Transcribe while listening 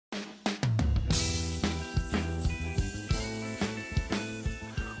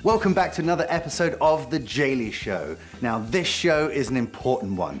Welcome back to another episode of The Daily Show. Now, this show is an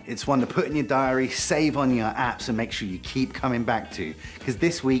important one. It's one to put in your diary, save on your apps, and make sure you keep coming back to. Because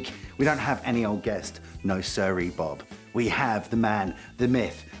this week, we don't have any old guest, no sirree Bob. We have the man, the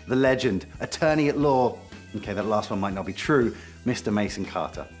myth, the legend, attorney at law. Okay, that last one might not be true, Mr. Mason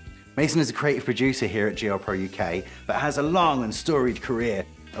Carter. Mason is a creative producer here at GLProUK, but has a long and storied career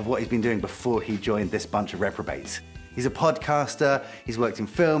of what he's been doing before he joined this bunch of reprobates. He's a podcaster, he's worked in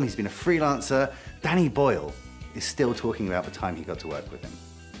film, he's been a freelancer. Danny Boyle is still talking about the time he got to work with him.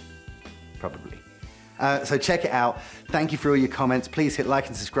 Probably. So check it out. Thank you for all your comments. Please hit like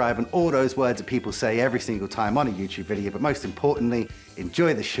and subscribe and all those words that people say every single time on a YouTube video. But most importantly,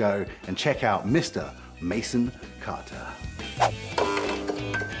 enjoy the show and check out Mr. Mason Carter.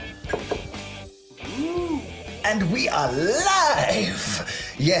 And we are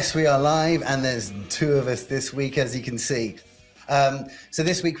live! Yes, we are live, and there's two of us this week, as you can see. So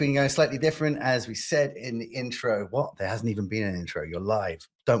this week we're going slightly different, as we said in the intro. What? There hasn't even been an intro. You're live.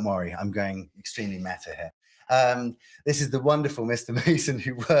 Don't worry, I'm going extremely meta here. This is the wonderful Mr. Mason,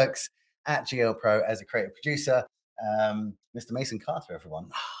 who works at GLPro as a creative producer. Mr. Mason Carter, everyone.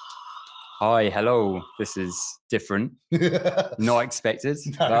 Hi, hello. This is different. Not expected,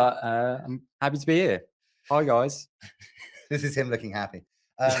 No. but I'm happy to be here. Hi, guys. This is him looking happy.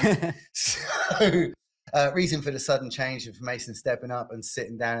 Reason for the sudden change of Mason stepping up and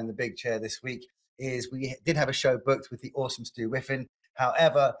sitting down in the big chair this week is we did have a show booked with the awesome Stu Whiffen.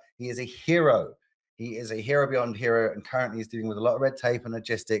 However, he is a hero. He is a hero beyond hero, and currently is dealing with a lot of red tape and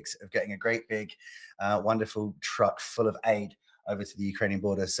logistics of getting a great big, wonderful truck full of aid over to the Ukrainian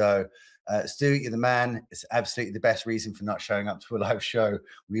border. So, Stu, you're the man. It's absolutely the best reason for not showing up to a live show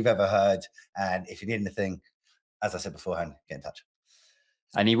we've ever heard. And if you need anything, as I said beforehand, get in touch.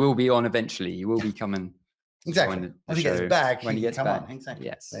 And he will be on eventually. He will be coming. Exactly. When he gets back, when he gets back. Exactly.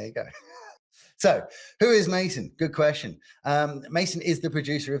 Yes. There you go. So, who is Mason? Good question. Mason is the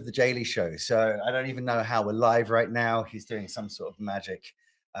producer of The Daily Show. So, I don't even know how we're live right now. He's doing some sort of magic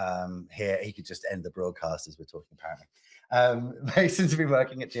here. He could just end the broadcast as we're talking, apparently. Mason's been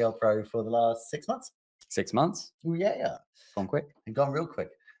working at GLPro for the last 6 months. 6 months. Oh, yeah. Gone quick. And gone real quick.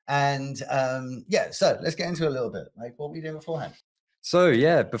 And so let's get into a little bit. Like, what were you doing beforehand? So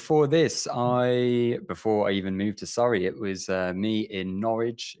yeah, before I even moved to Surrey, it was me in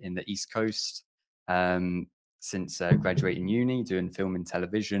Norwich in the East Coast. Since graduating uni, doing film and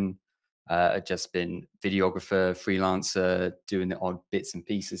television. I've just been videographer, freelancer, doing the odd bits and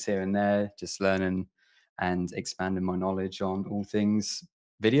pieces here and there, just learning and expanding my knowledge on all things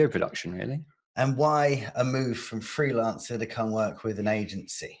video production, really. And why a move from freelancer to come work with an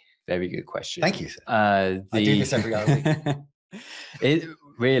agency? Very good question. Thank you, sir. I do this every other week.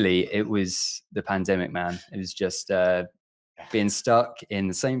 It was the pandemic, man. It was just being stuck in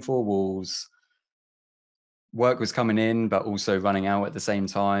the same four walls. Work was coming in, but also running out at the same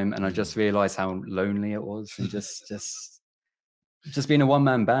time. And I just realized how lonely it was. And just being a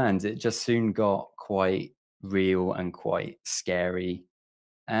one-man band, it just soon got quite real and quite scary.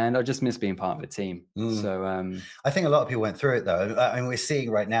 And I just miss being part of a team. So I think a lot of people went through it, though. I mean, we're seeing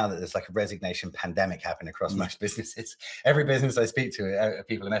right now that there's like a resignation pandemic happening across most businesses. Every business I speak to,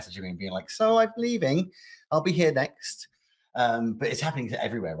 people are messaging me and being like, so I'm leaving. I'll be here next. But it's happening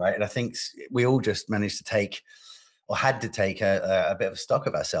everywhere, right? And I think we all just managed to take, or had to take a bit of stock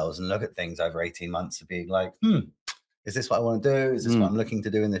of ourselves and look at things over 18 months of being like, is this what I want to do? Is this what I'm looking to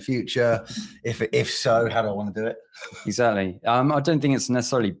do in the future? If so, how do I want to do it? Exactly. I don't think it's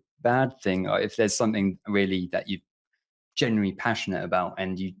necessarily a bad thing. If there's something really that you're genuinely passionate about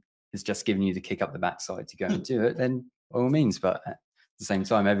and it's just giving you the kick up the backside to go and do it, then by all means. But at the same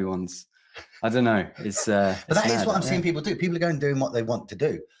time, everyone's, I don't know. It's but that is what I'm seeing people do. People are going and doing what they want to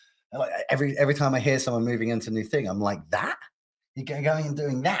do. Like every time I hear someone moving into a new thing, I'm like, that? You're going and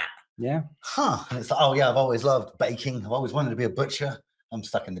doing that? Yeah. Huh. And it's like, oh yeah, I've always loved baking. I've always wanted to be a butcher. I'm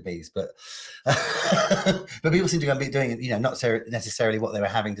stuck in the bees, but but people seem to go and be doing it, not necessarily what they were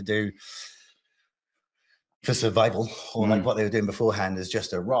having to do for survival or like what they were doing beforehand as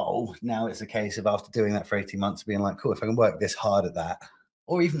just a role. Now it's a case of after doing that for 18 months being like, cool, if I can work this hard at that,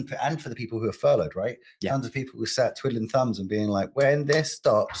 or even for the people who are furloughed, right? Yeah. Tons of people who sat twiddling thumbs and being like, when this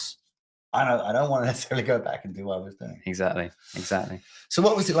stops, I don't want to necessarily go back and do what I was doing. Exactly. So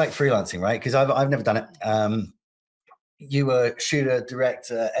what was it like freelancing, right? Because I've never done it. You were shooter,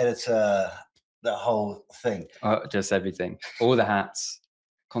 director, editor, the whole thing. Just everything. All the hats.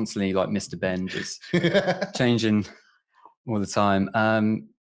 Constantly like Mr. Ben, just changing all the time.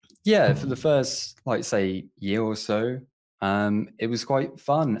 Yeah, for the first, like say, year or so, it was quite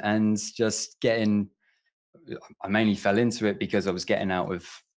fun and just I mainly fell into it because I was getting out of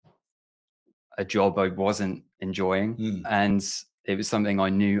a job I wasn't enjoying. And it was something I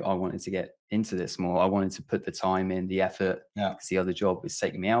knew I wanted to get into this more. I wanted to put the time in, the effort, because the other job was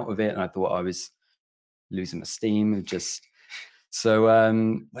taking me out of it. And I thought I was losing my steam. Just so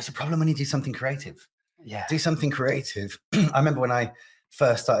what's the problem when you do something creative? Yeah. Do something creative. I remember when I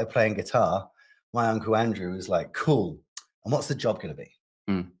first started playing guitar, my uncle Andrew was like, cool. And what's the job going to be?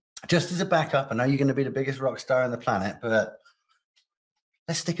 Just as a backup, I know you're going to be the biggest rock star on the planet, but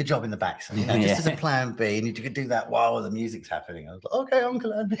let's stick a job in the back. So, just as a plan B, and you could do that while the music's happening. I was like, okay,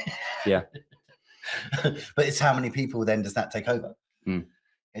 Uncle Andy. Yeah. But it's how many people then does that take over?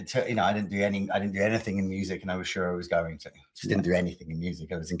 It, I didn't do anything in music, and I was sure I was going to. Just didn't do anything in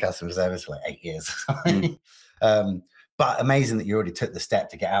music. I was in customer service for like 8 years. But amazing that you already took the step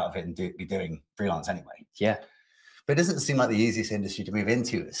to get out of it and be doing freelance anyway. Yeah. But it doesn't seem like the easiest industry to move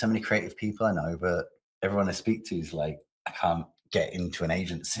into. There's so many creative people I know, but everyone I speak to is like, I can't get into an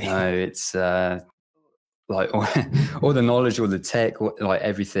agency. No, it's like all the knowledge, all the tech, like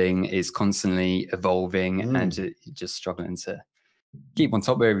everything is constantly evolving, and you're just struggling to keep on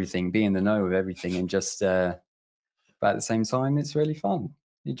top of everything, be in the know of everything, and just but at the same time, it's really fun.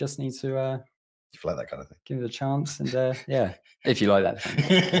 You just need to if you like that kind of thing, give it a chance, and yeah, if you like that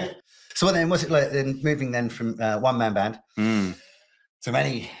kind of So then, what's it like then moving then from one-man band to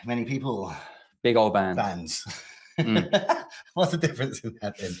many people? Big old bands. What's the difference in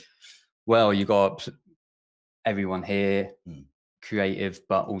that then? Well, you got everyone here, creative,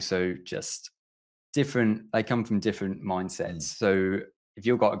 but also just different. They come from different mindsets. So if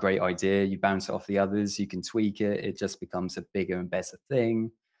you've got a great idea, you bounce it off the others, you can tweak it. It just becomes a bigger and better thing.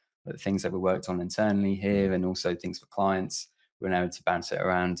 But the things that we worked on internally here, and also things for clients, we're able to bounce it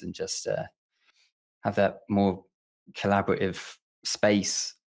around and just have that more collaborative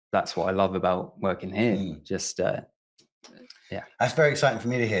space. That's what I love about working here. Just yeah, that's very exciting for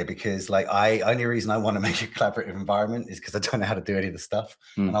me to hear, because like only reason I want to make a collaborative environment is because I don't know how to do any of the stuff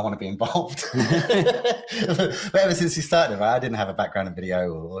and I want to be involved. But ever since we started, I didn't have a background in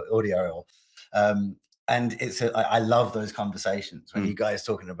video or audio, and I love those conversations when you guys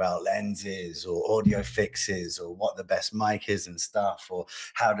talking about lenses or audio fixes or what the best mic is and stuff, or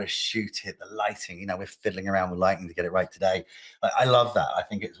how to shoot it, the lighting. We're fiddling around with lighting to get it right today. I love that. I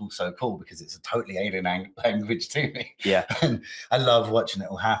think it's also cool because it's a totally alien language to me. Yeah, and I love watching it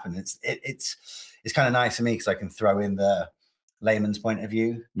all happen. It's kind of nice for me because I can throw in the layman's point of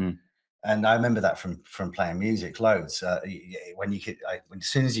view. And I remember that from playing music loads. When you could, as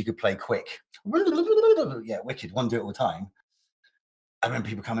soon as you could play quick, wicked, want to do it all the time. I remember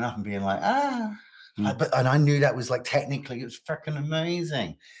people coming up and being like, and I knew that was like technically it was freaking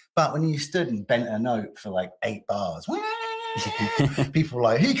amazing. But when you stood and bent a note for like 8 bars, people were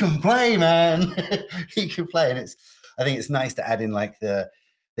like, he can play, man. He can play. And I think it's nice to add in like the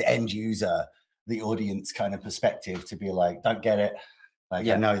end user, the audience kind of perspective to be like, don't get it. Like,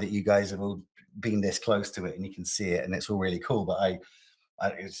 I know that you guys have all been this close to it and you can see it and it's all really cool, but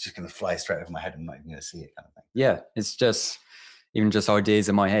it's just going to fly straight over my head. I'm not even going to see it kind of thing. Yeah, it's just, even just ideas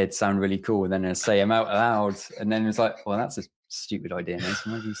in my head sound really cool. And then I say them out loud and then it's like, well, that's a stupid idea,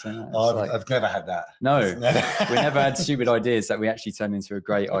 Nathan. Why do you say that? I've never had that. No, we never had stupid ideas that we actually turned into a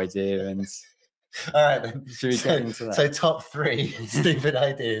great idea. And all right, then. Should we get into that? So top 3 stupid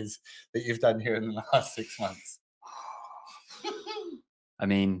ideas that you've done here in the last 6 months. I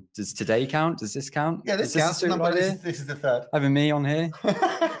mean, does today count? Does this count? Yeah, this counts. This is the 3rd. Having me on here.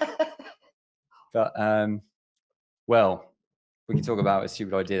 But, well, we can talk about a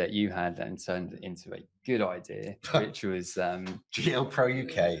stupid idea that you had and turned into a good idea, which was...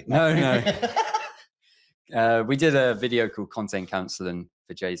 GLProUK. No. We did a video called Content Counseling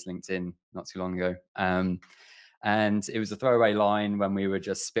for Jay's LinkedIn not too long ago. And it was a throwaway line when we were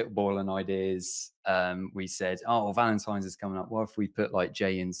just spitballing ideas. We said, oh, Valentine's is coming up. What if we put like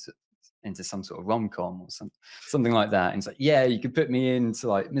Jay into some sort of rom-com or something like that? And it's like, yeah, you could put me into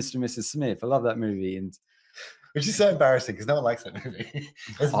like Mr. and Mrs. Smith. I love that movie. And which is so embarrassing because no one likes that movie.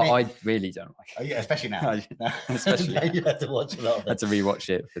 I really don't like it. Oh, yeah, especially now. Especially now you have to watch a lot of it. I had to rewatch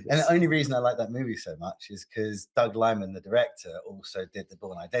it for this. And the only reason I like that movie so much is because Doug Liman, the director, also did The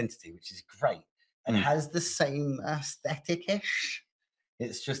Bourne Identity, which is great and has the same aesthetic-ish.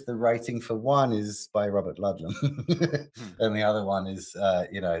 It's just the writing for one is by Robert Ludlum and the other one is,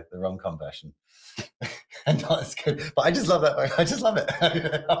 the rom-com version. And not as good. But I just love that. I just love it.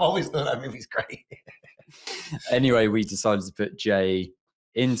 I've always thought that movie's great. Anyway, we decided to put Jay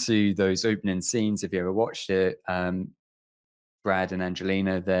into those opening scenes. If you ever watched it, Brad and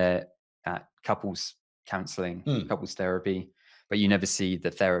Angelina, they're at couples counseling, couples therapy, but you never see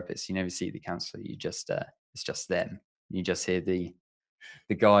the therapist. You never see the counselor. You just, it's just them. You just hear the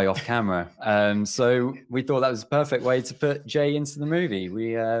the guy off camera. So we thought that was a perfect way to put Jay into the movie.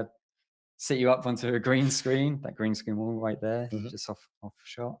 We sit you up onto a green screen, that green screen wall right there, just off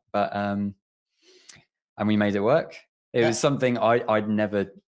shot. But and we made it work. It was something I'd never.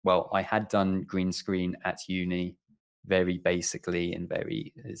 Well, I had done green screen at uni, very basically and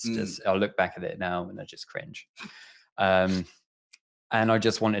very. It's just I'll look back at it now and I just cringe. And I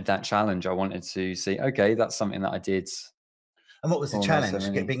just wanted that challenge. I wanted to see, okay, that's something that I did. And what was the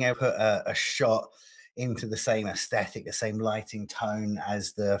challenge? Being able to put a shot into the same aesthetic, the same lighting tone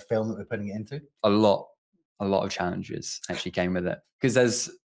as the film that we're putting it into? A lot of challenges actually came with it, because there's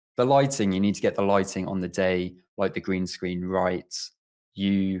the lighting. You need to get the lighting on the day, like the green screen, right,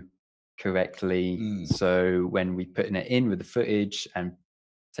 you correctly. So when we putting it in with the footage and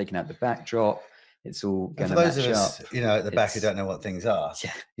taking out the backdrop, it's all going to match up. For those of us, at the back who don't know what things are,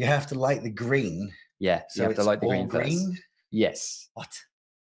 you have to light the green. Yeah, so you have to light the green first. Yes. What?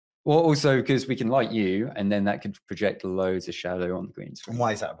 Well, also because we can light you, and then that could project loads of shadow on the green screen. And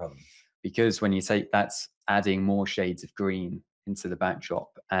why is that a problem? Because when you take, that's adding more shades of green into the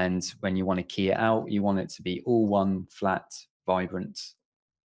backdrop, and when you want to key it out, you want it to be all one flat, vibrant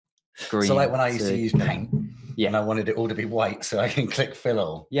green. So like when I used to use paint, and I wanted it all to be white, so I can click fill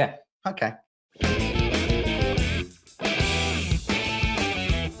all. Yeah. Okay.